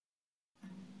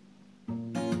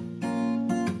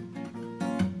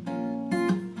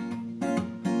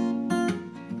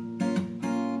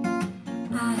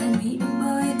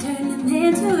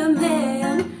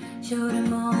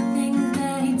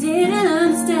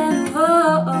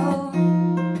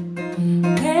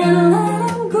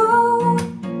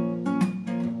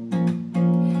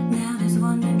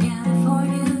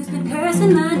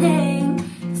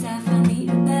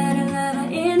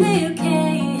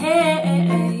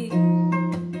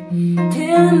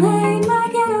I made my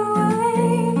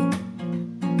getaway.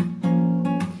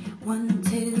 1,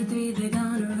 2, 3, they're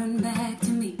gonna run back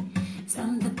to me. 'Cause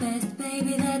I'm the best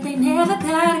baby that they never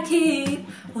gotta keep.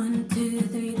 1, 2,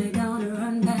 3, they're gonna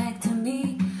run back to me.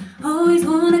 Always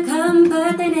wanna come,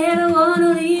 but they never wanna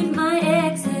leave. My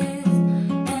exes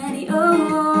and the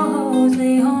O's,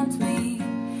 they haunt me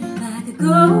like a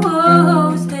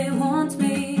ghost. They want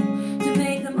me to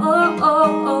make them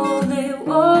they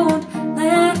won't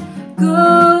let go.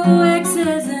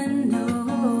 Exes and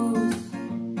O's.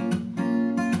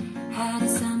 Had a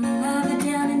summer lover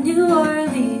down in New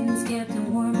Orleans, kept him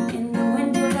warm in the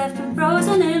winter, left him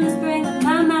frozen in the spring of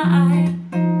my mind.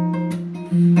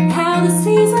 How the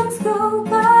seasons go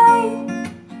by.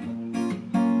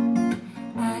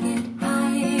 I get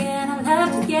high and I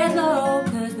love to get low,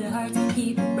 'cause the hearts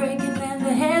keep breaking when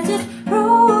the heads just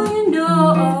roll, you know.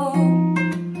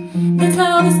 That's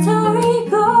how the story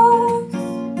goes.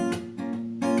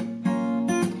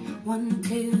 1,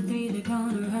 2, 3, they're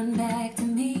gonna run back to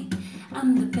me. I'm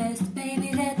the best baby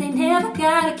that they never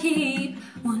gotta keep.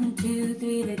 1, 2,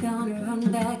 3, they're gonna run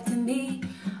back to me.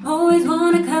 Always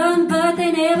wanna come, but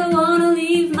they never wanna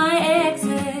leave. My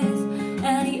exes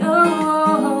and the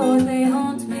O's, they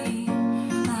haunt me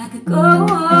like a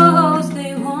ghost.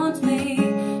 They want me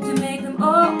to make them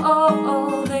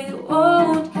they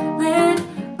won't let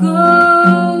go.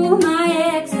 My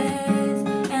exes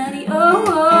and the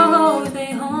O's,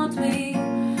 they haunt me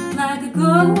like a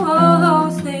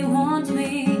ghost. They want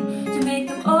me to make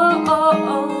them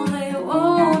they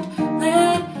won't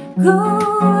let go.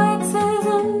 Exes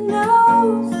and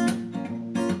O's.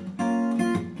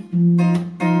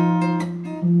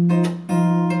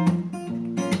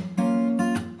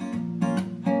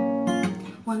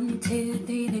 1, 2,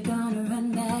 3, they're gonna run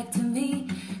back to me.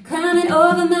 Climbing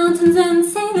over mountains and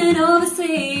sailing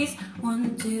overseas. 1,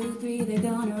 2, 3, they're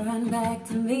gonna run back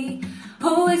to me.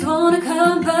 Always wanna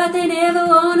come, but they never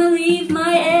wanna leave.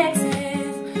 My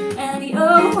exes and the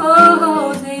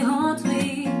O's, they haunt me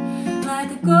like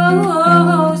a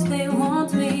ghost. They want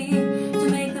me to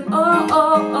make them